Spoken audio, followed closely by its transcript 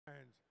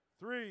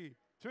3,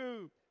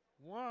 2,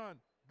 1,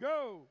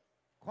 go.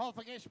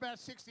 Qualification match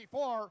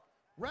 64.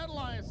 Red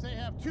Lions, they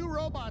have two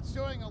robots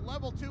doing a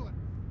level 2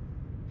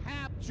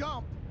 hab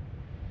jump.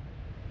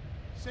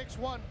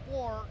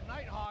 614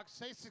 Nighthawks,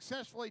 they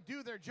successfully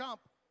do their jump.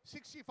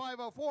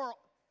 6504,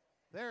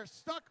 they're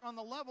stuck on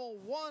the level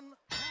 1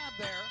 hab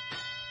there.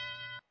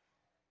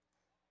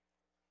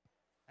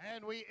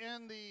 And we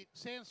end the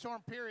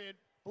sandstorm period.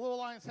 Blue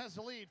Alliance has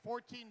the lead,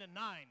 14-9.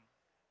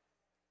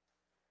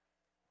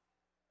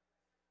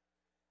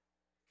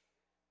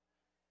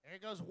 There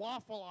goes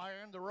Waffle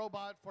Iron, the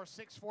robot for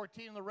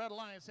 614, the Red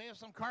Alliance. They have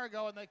some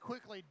cargo, and they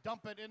quickly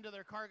dump it into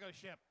their cargo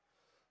ship.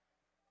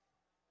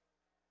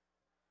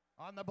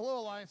 On the Blue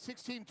Alliance,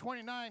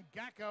 1629,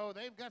 Gecko,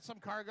 they've got some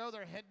cargo.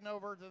 They're heading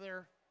over to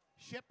their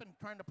ship and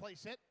trying to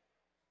place it.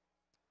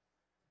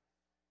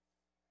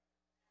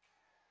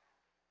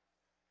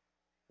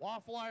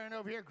 Waffle Iron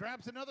over here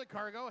grabs another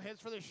cargo, heads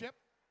for the ship.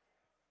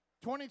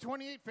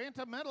 2028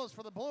 Phantom Medalist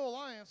for the Blue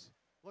Alliance.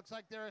 Looks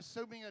like they're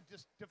assuming a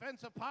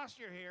defensive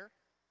posture here.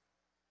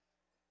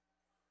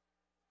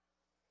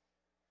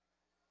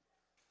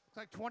 Looks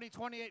like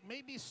 2028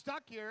 may be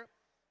stuck here.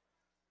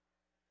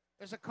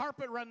 There's a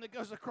carpet run that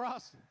goes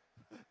across.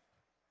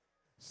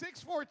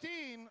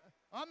 614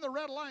 on the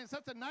Red Alliance.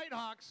 That's the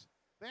Nighthawks.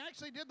 They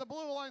actually did the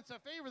Blue Alliance a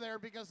favor there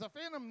because the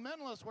Phantom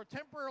Mentalists were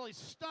temporarily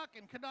stuck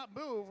and could not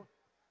move.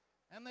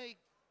 And they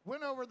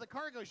went over the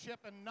cargo ship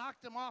and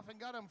knocked them off and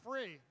got them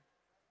free.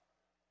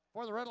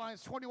 For the Red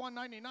Alliance,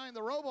 2199,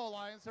 the Robo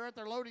Alliance, they're at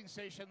their loading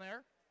station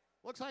there.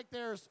 Looks like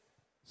there's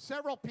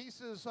several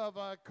pieces of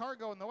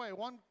cargo in the way.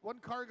 One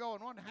cargo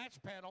and one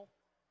hatch panel.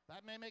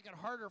 That may make it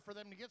harder for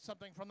them to get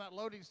something from that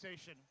loading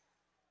station.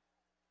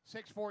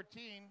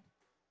 614,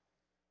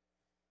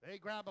 they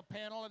grab a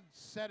panel and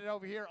set it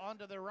over here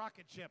onto their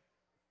rocket ship.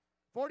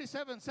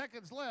 47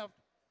 seconds left.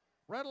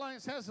 Red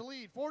Alliance has the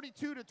lead,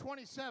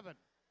 42-27.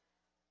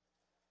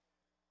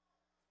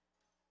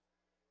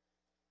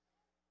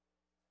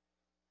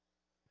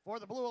 For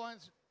the Blue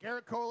Alliance,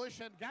 Garrett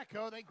Coalition,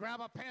 Gecko, they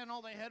grab a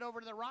panel, they head over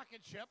to the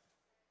rocket ship.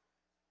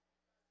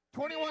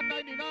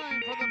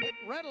 21.99 for the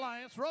Red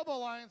Alliance, Robo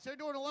Alliance. They're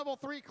doing a level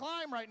 3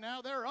 climb right now.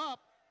 They're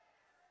up.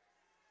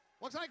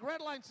 Looks like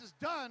Red Alliance is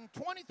done.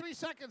 23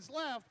 seconds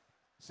left.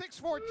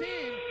 614.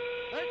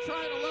 They're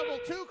trying a level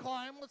 2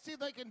 climb. Let's see if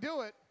they can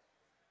do it.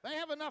 They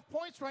have enough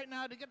points right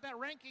now to get that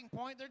ranking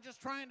point. They're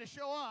just trying to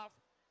show off.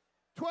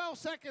 12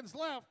 seconds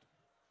left.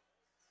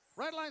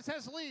 Red Alliance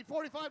has the lead,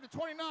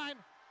 45-29.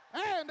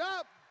 And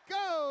up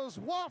goes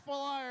Waffle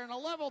Iron, a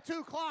level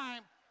 2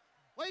 climb.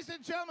 Ladies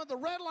and gentlemen, the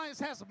Red Alliance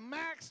has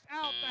maxed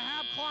out the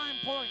hab climb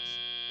points.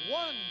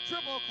 1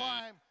 triple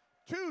climb,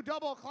 2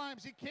 double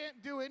climbs. You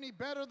can't do any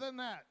better than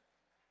that.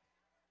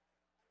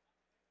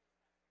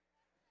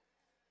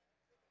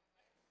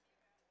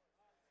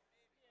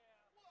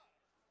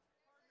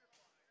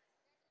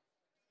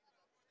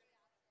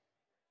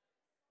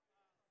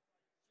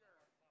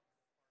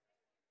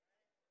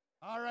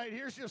 All right,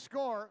 here's your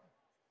score.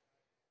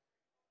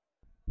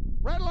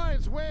 Red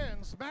Alliance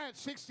wins match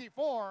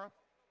 64.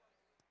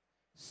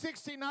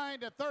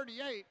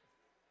 69-38.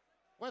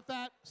 With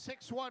that,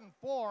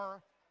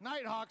 614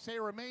 Nighthawks, they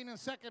remain in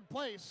second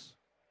place.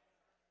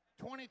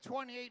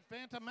 2028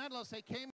 Phantom Medalists, they came